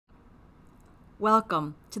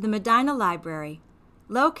Welcome to the Medina Library,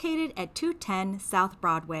 located at 210 South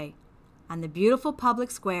Broadway, on the beautiful public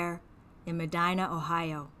square in Medina,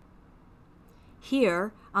 Ohio.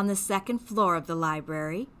 Here, on the second floor of the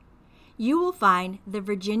library, you will find the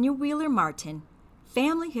Virginia Wheeler Martin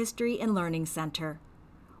Family History and Learning Center,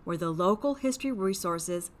 where the local history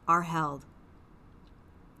resources are held.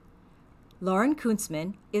 Lauren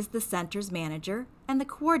Kuntzman is the center's manager and the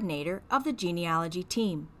coordinator of the genealogy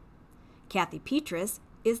team. Kathy Petrus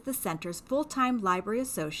is the center's full-time library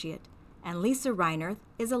associate, and Lisa Reinerth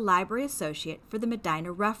is a library associate for the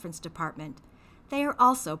Medina Reference Department. They are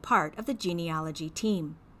also part of the genealogy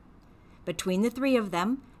team. Between the three of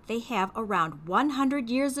them, they have around 100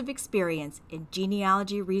 years of experience in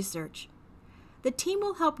genealogy research. The team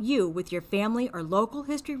will help you with your family or local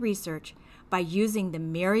history research by using the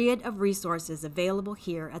myriad of resources available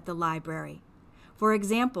here at the library. For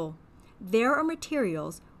example, there are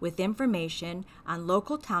materials with information on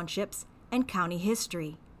local townships and county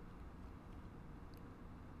history.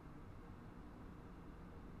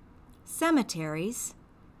 Cemeteries,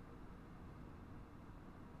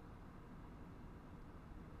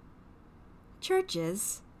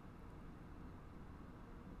 churches,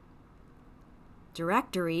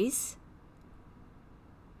 directories,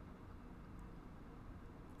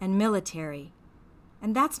 and military.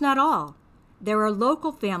 And that's not all. There are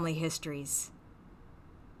local family histories,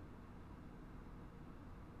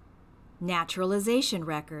 naturalization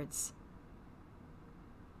records,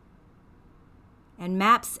 and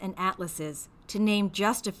maps and atlases, to name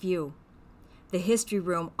just a few. The History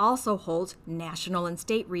Room also holds national and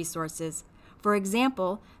state resources. For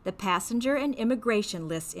example, the Passenger and Immigration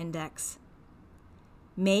Lists Index,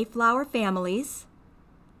 Mayflower Families,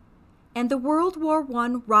 and the World War I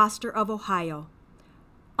Roster of Ohio.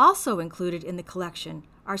 Also included in the collection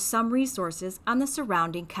are some resources on the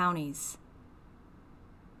surrounding counties.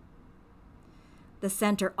 The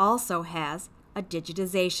center also has a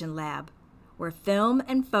digitization lab, where film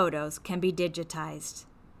and photos can be digitized.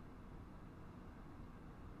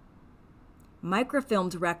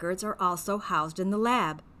 Microfilmed records are also housed in the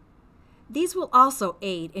lab. These will also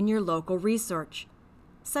aid in your local research,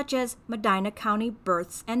 such as Medina County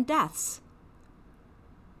births and deaths,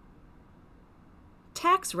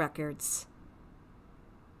 tax records,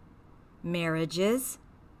 marriages,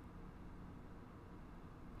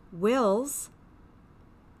 wills,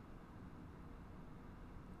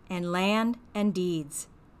 and land and deeds.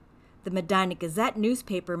 The Medina Gazette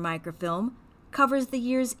newspaper microfilm covers the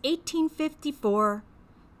years 1854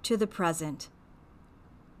 to the present.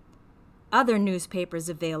 Other newspapers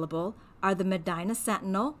available are the Medina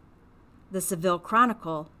Sentinel, the Seville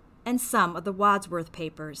Chronicle, and some of the Wadsworth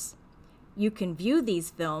papers. You can view these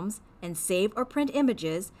films and save or print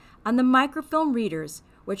images on the microfilm readers,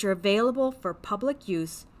 which are available for public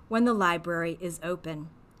use when the library is open.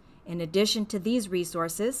 In addition to these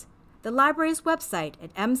resources, the library's website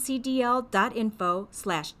at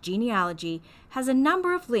mcdl.info/genealogy has a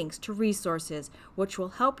number of links to resources which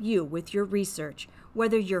will help you with your research,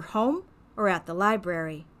 whether you're home or at the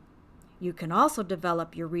library. You can also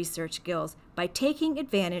develop your research skills by taking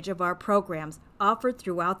advantage of our programs offered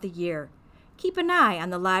throughout the year. Keep an eye on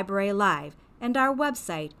the Library Live and our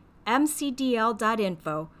website,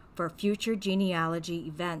 mcdl.info, for future genealogy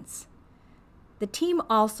events. The team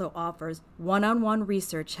also offers one-on-one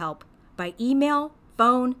research help by email,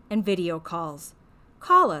 phone, and video calls.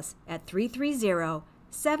 Call us at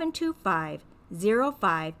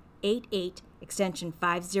 330-725-0588, extension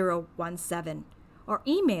 5017, or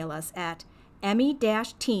email us at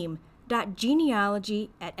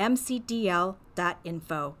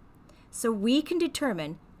me-team.genealogy@mcdl.info so we can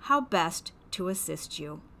determine how best to assist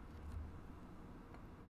you.